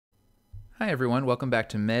Hi everyone, welcome back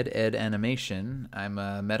to Med Ed Animation. I'm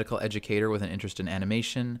a medical educator with an interest in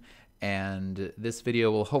animation, and this video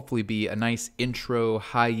will hopefully be a nice intro,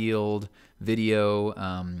 high yield video.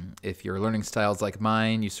 If your learning style's like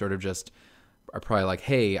mine, you sort of just are probably like,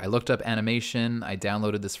 hey, I looked up animation, I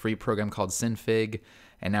downloaded this free program called Synfig,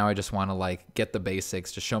 and now I just want to like get the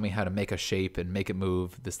basics, just show me how to make a shape and make it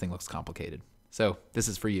move. This thing looks complicated. So this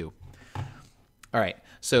is for you. All right,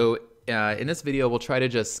 so in this video, we'll try to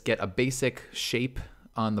just get a basic shape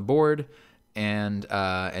on the board and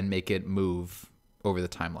make it move over the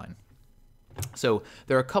timeline. So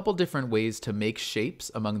there are a couple different ways to make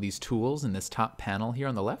shapes among these tools in this top panel here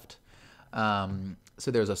on the left.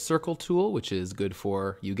 So there's a circle tool, which is good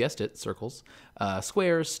for, you guessed it, circles,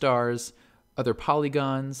 squares, stars, other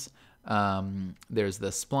polygons. There's the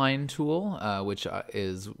spline tool, which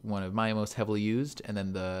is one of my most heavily used, and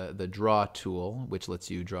then the draw tool, which lets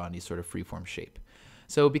you draw any sort of freeform shape.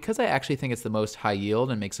 So because I actually think it's the most high yield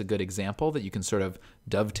and makes a good example that you can sort of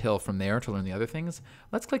dovetail from there to learn the other things,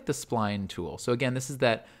 let's click the spline tool. So again, this is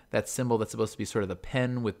that symbol that's supposed to be sort of the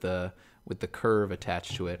pen with the curve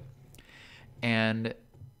attached to it. And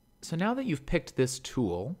so now that you've picked this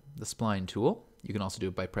tool, the spline tool, you can also do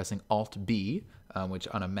it by pressing Alt-B, which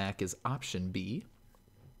on a Mac is Option B.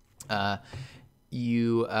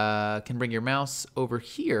 You can bring your mouse over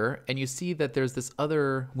here, and you see that there's this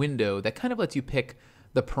other window that kind of lets you pick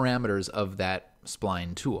the parameters of that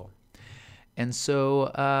spline tool. And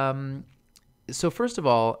so, so first of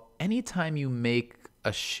all, anytime you make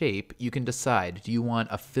a shape, you can decide, do you want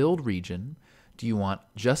a filled region, do you want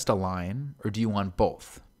just a line, or do you want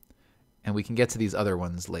both? And we can get to these other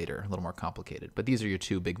ones later, a little more complicated, but these are your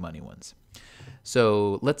two big money ones.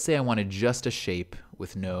 So let's say I wanted just a shape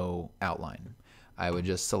with no outline. I would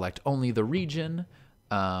just select only the region.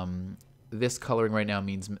 This coloring right now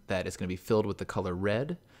means that it's going to be filled with the color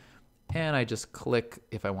red. And I just click,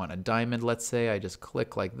 if I want a diamond, let's say, I just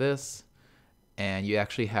click like this. And you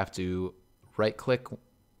actually have to right click,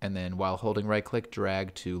 and then while holding right click,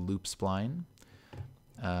 drag to loop spline.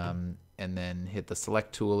 And then hit the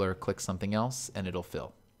select tool or click something else and it'll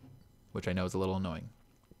fill, which I know is a little annoying.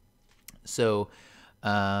 So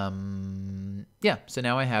yeah, so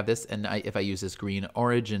now I have this, and if I use this green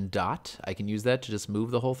origin dot, I can use that to just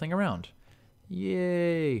move the whole thing around.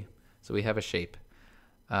 Yay! So we have a shape.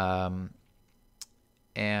 And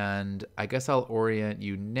I guess I'll orient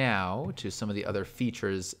you now to some of the other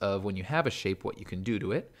features of when you have a shape, what you can do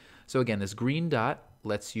to it. So again, this green dot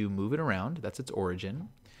lets you move it around. That's its origin.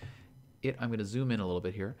 I'm going to zoom in a little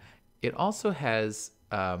bit here. It also has,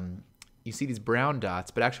 you see these brown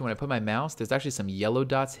dots, but actually when I put my mouse, there's actually some yellow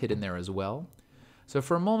dots hidden there as well. So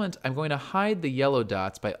for a moment, I'm going to hide the yellow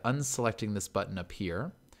dots by unselecting this button up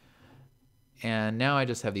here. And now I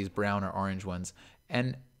just have these brown or orange ones.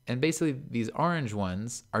 And basically these orange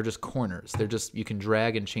ones are just corners. They're just, you can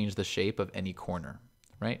drag and change the shape of any corner,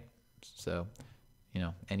 right? So, you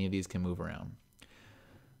know, any of these can move around.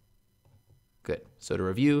 Good. So to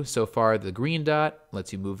review, so far the green dot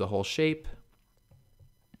lets you move the whole shape,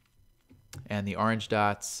 and the orange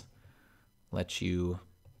dots let you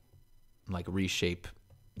like reshape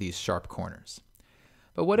these sharp corners.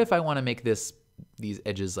 But what if I want to make these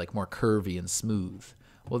edges like more curvy and smooth?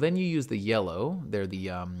 Well, then you use the yellow. They're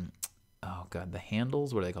the oh god, the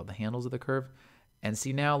handles. What are they called? The handles of the curve. And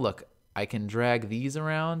see now, look, I can drag these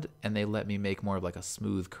around, and they let me make more of like a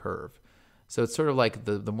smooth curve. So it's sort of like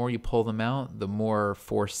the more you pull them out, the more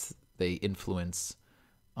force they influence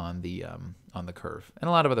on the curve. And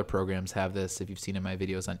a lot of other programs have this. If you've seen in my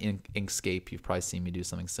videos on Inkscape, you've probably seen me do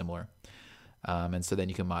something similar. And so then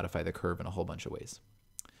you can modify the curve in a whole bunch of ways.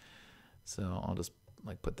 So I'll just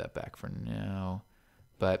like put that back for now.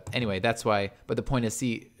 But anyway, that's why. But the point is,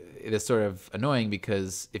 see, it is sort of annoying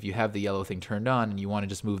because if you have the yellow thing turned on and you want to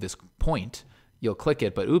just move this point, you'll click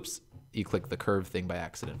it, but oops, you click the curve thing by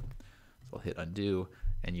accident. I'll hit undo,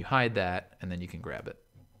 and you hide that, and then you can grab it.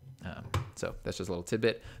 So that's just a little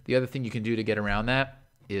tidbit. The other thing you can do to get around that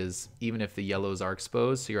is, even if the yellows are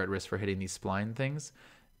exposed, so you're at risk for hitting these spline things,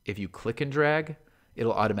 if you click and drag,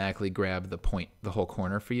 it'll automatically grab the point, the whole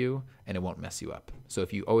corner for you, and it won't mess you up. So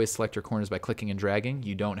if you always select your corners by clicking and dragging,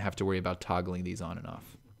 you don't have to worry about toggling these on and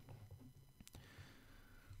off.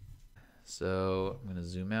 So I'm going to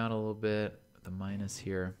zoom out a little bit, the minus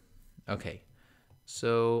here. Okay,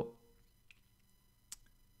 so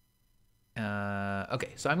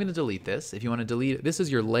okay, so I'm going to delete this. If you want to delete, this is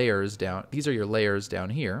your layers down. These are your layers down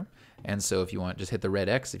here. And so if you want, just hit the red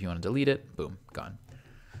X. If you want to delete it, boom, gone.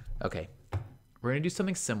 Okay, we're going to do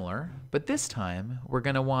something similar, but this time we're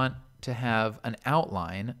going to want to have an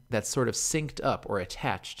outline that's sort of synced up or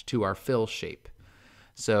attached to our fill shape.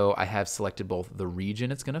 So I have selected both the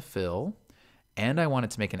region it's going to fill, and I want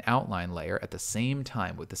it to make an outline layer at the same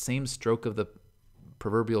time with the same stroke of the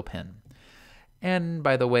proverbial pen. And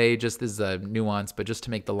by the way, just this is a nuance, but just to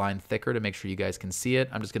make the line thicker to make sure you guys can see it,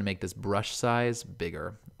 I'm just going to make this brush size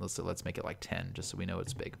bigger. Let's make it like 10, just so we know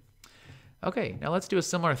it's big. Okay, now let's do a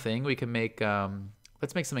similar thing. We can make,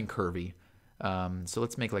 let's make something curvy. So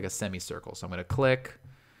let's make like a semicircle. So I'm going to click,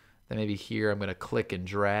 then maybe here I'm going to click and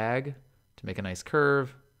drag to make a nice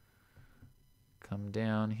curve. Come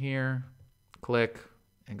down here, click,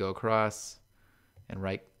 and go across, and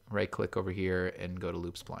right click over here and go to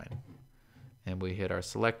loop spline. And we hit our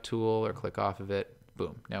select tool or click off of it.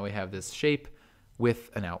 Boom. Now we have this shape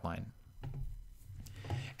with an outline.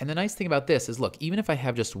 And the nice thing about this is, look, even if I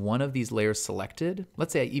have just one of these layers selected,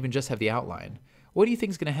 let's say I even just have the outline, what do you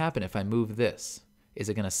think is going to happen if I move this? Is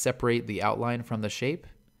it going to separate the outline from the shape?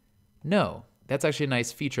 No. That's actually a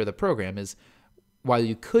nice feature of the program is, while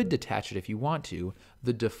you could detach it if you want to,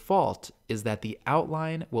 the default is that the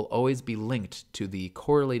outline will always be linked to the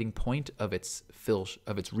correlating point of its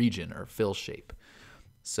region or fill shape.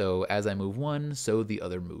 So as I move one, so the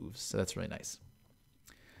other moves. So that's really nice.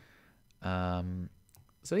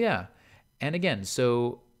 So yeah, and again,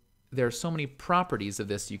 so there are so many properties of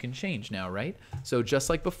this you can change now, right? So just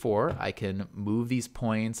like before, I can move these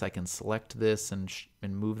points. I can select this and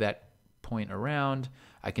move that point around.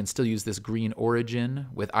 I can still use this green origin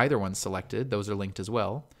with either one selected. Those are linked as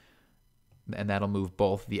well. And that'll move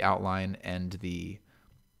both the outline and the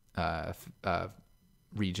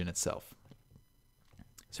region itself.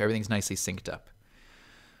 So everything's nicely synced up.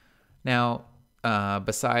 Now,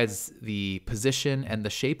 besides the position and the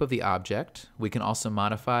shape of the object, we can also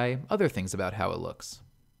modify other things about how it looks.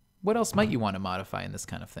 What else might you want to modify in this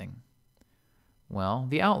kind of thing? Well,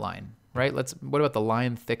 the outline, right? What about the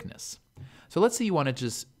line thickness? So let's say you want to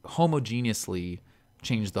just homogeneously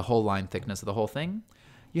change the whole line thickness of the whole thing.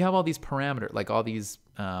 You have all these parameters, like all these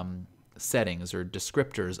settings or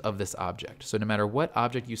descriptors of this object. So no matter what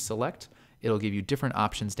object you select, it'll give you different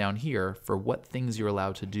options down here for what things you're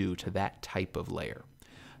allowed to do to that type of layer.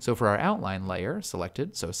 So for our outline layer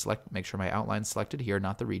selected, so make sure my outline's selected here,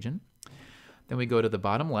 not the region. Then we go to the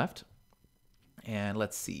bottom left, and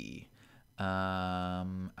let's see.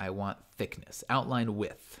 I want thickness, outline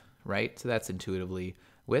width, right? So that's intuitively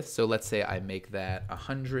width. So let's say I make that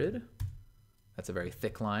 100. That's a very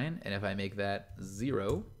thick line. And if I make that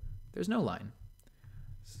 0, there's no line.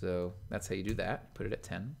 So that's how you do that. Put it at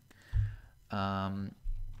 10. There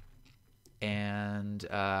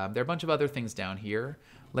are a bunch of other things down here.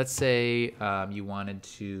 Let's say you wanted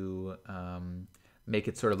to make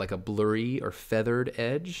it sort of like a blurry or feathered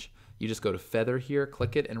edge. You just go to feather here,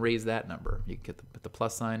 click it, and raise that number. You can put the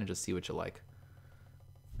plus sign and just see what you like.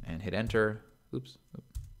 And hit enter. Oops.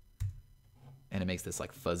 And it makes this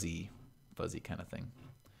like fuzzy kind of thing.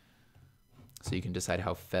 So you can decide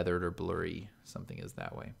how feathered or blurry something is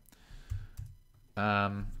that way.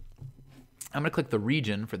 I'm going to click the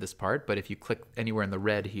region for this part, but if you click anywhere in the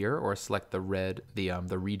red here or select the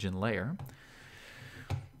region layer,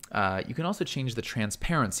 you can also change the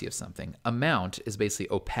transparency of something. Amount is basically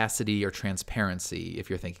opacity or transparency if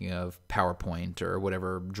you're thinking of PowerPoint or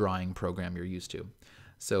whatever drawing program you're used to.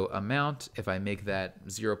 So amount, if I make that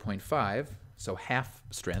 0.5, so half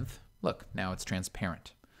strength, look, now it's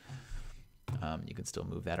transparent. You can still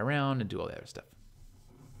move that around and do all the other stuff.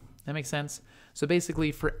 That makes sense? So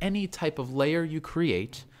basically, for any type of layer you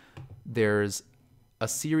create, there's a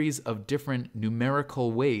series of different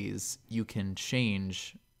numerical ways you can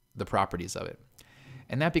change the properties of it.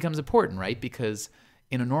 And that becomes important, right? Because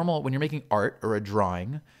in when you're making art or a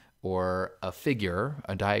drawing or a figure,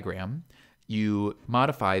 a diagram, you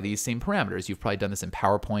modify these same parameters. You've probably done this in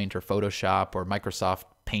PowerPoint or Photoshop or Microsoft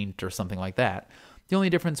Paint or something like that. The only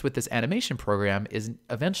difference with this animation program is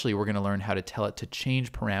eventually we're going to learn how to tell it to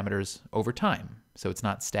change parameters over time, so it's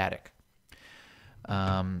not static.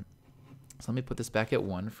 So let me put this back at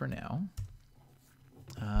 1 for now.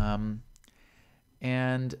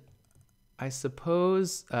 And I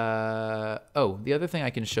suppose, the other thing I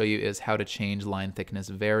can show you is how to change line thickness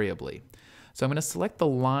variably. So I'm going to select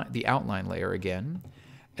the outline layer again.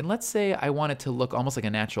 And let's say I want it to look almost like a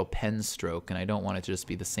natural pen stroke, and I don't want it to just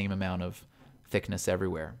be the same amount of thickness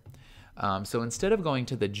everywhere. So instead of going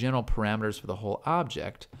to the general parameters for the whole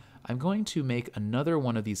object, I'm going to make another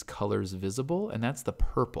one of these colors visible, and that's the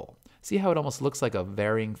purple. See how it almost looks like a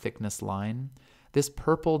varying thickness line? This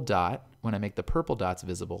purple dot, when I make the purple dots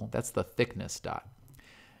visible, that's the thickness dot.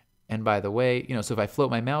 And by the way, so if I float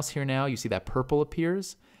my mouse here now, you see that purple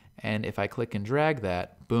appears, and if I click and drag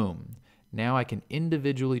that, boom. Now I can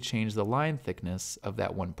individually change the line thickness of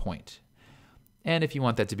that one point. And if you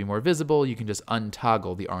want that to be more visible, you can just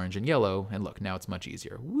untoggle the orange and yellow, and look, now it's much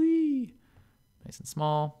easier. Whee! Nice and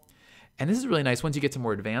small. And this is really nice once you get to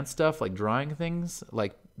more advanced stuff, like drawing things,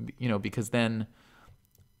 like, you know, because then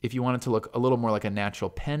if you want it to look a little more like a natural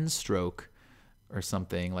pen stroke or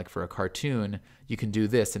something, like for a cartoon, you can do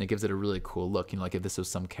this, and it gives it a really cool look. You know, like if this was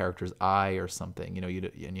some character's eye or something, you know,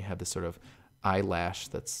 and you have this sort of eyelash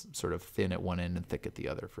that's sort of thin at one end and thick at the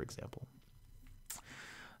other, for example.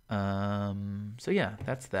 So yeah,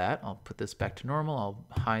 that's that. I'll put this back to normal.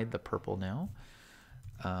 I'll hide the purple now.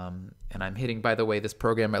 And I'm hitting, by the way, this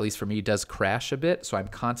program, at least for me, does crash a bit. So I'm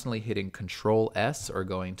constantly hitting Control S or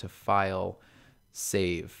going to File,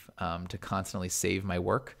 Save, to constantly save my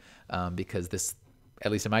work, because this,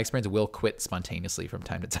 at least in my experience, will quit spontaneously from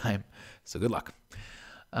time to time. So good luck.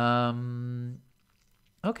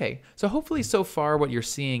 Okay, so hopefully so far what you're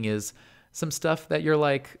seeing is some stuff that you're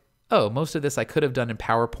like, oh, most of this I could have done in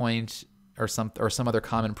PowerPoint or some other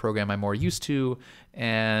common program I'm more used to.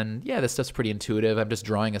 And yeah, this stuff's pretty intuitive. I'm just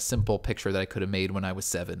drawing a simple picture that I could have made when I was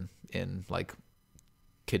 7 in like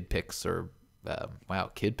KidPix or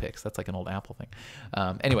wow, KidPix. That's like an old Apple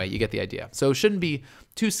thing. Anyway, you get the idea. So it shouldn't be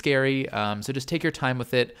too scary. So just take your time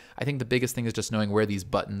with it. I think the biggest thing is just knowing where these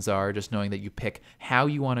buttons are, just knowing that you pick how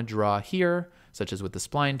you want to draw here, such as with the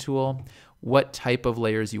spline tool, what type of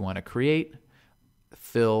layers you want to create,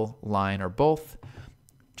 fill, line, or both.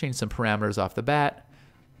 Change some parameters off the bat.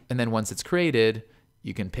 And then once it's created,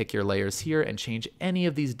 you can pick your layers here and change any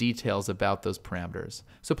of these details about those parameters.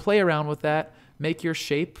 So play around with that. Make your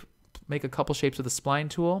shape. Make a couple shapes with the spline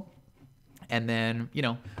tool. And then, you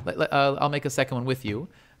know, I'll make a second one with you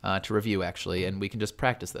to review, actually, and we can just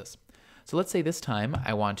practice this. So let's say this time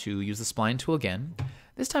I want to use the spline tool again.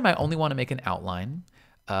 This time I only want to make an outline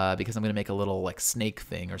because I'm going to make a little like snake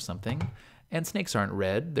thing or something. And snakes aren't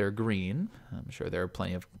red, they're green. I'm sure there are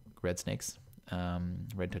plenty of red snakes.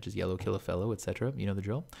 Red touches yellow, kill a fellow, etc. You know the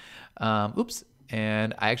drill. Oops,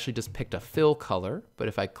 and I actually just picked a fill color, but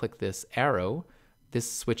if I click this arrow,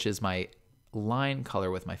 this switches my line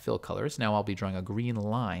color with my fill colors. Now I'll be drawing a green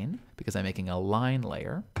line because I'm making a line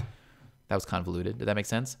layer. That was convoluted. Did that make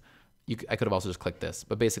sense? I could have also just clicked this,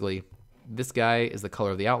 but basically this guy is the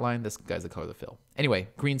color of the outline, this guy's the color of the fill. Anyway,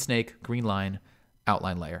 green snake, green line,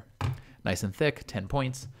 outline layer. Nice and thick, 10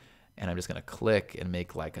 points. And I'm just gonna click and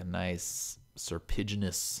make like a nice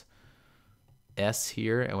serpiginous S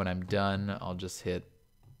here. And when I'm done, I'll just hit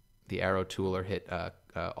the arrow tool or hit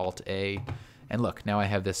Alt A. And look, now I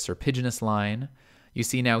have this serpiginous line. You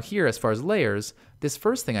see now here, as far as layers, this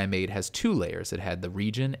first thing I made has 2 layers. It had the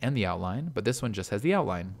region and the outline, but this one just has the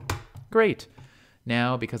outline. Great.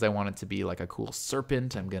 Now, because I want it to be like a cool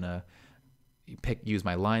serpent, I'm gonna use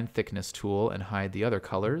my line thickness tool and hide the other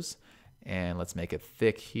colors. And let's make it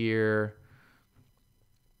thick here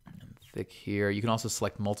and thick here. You can also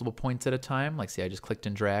select multiple points at a time. Like see, I just clicked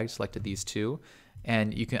and dragged, selected these 2.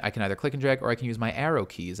 And I can either click and drag, or I can use my arrow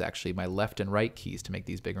keys, actually, my left and right keys to make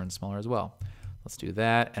these bigger and smaller as well. Let's do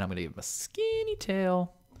that. And I'm gonna give him a skinny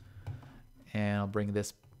tail. And I'll bring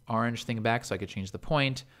this orange thing back so I could change the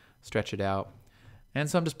point, stretch it out. And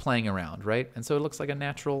so I'm just playing around, right? And so it looks like a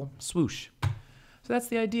natural swoosh. So that's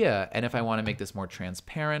the idea. And if I want to make this more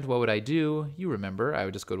transparent, what would I do? You remember, I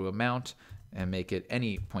would just go to Amount and make it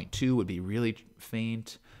any 0.2 would be really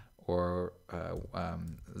faint, or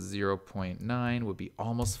 0.9 would be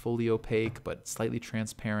almost fully opaque, but slightly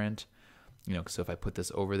transparent. You know, so if I put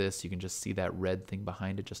this over this, you can just see that red thing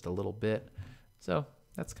behind it just a little bit. So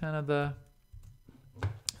that's kind of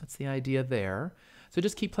that's the idea there. So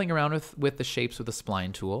just keep playing around with the shapes with the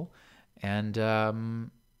spline tool, and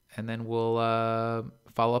then we'll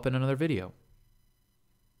follow up in another video.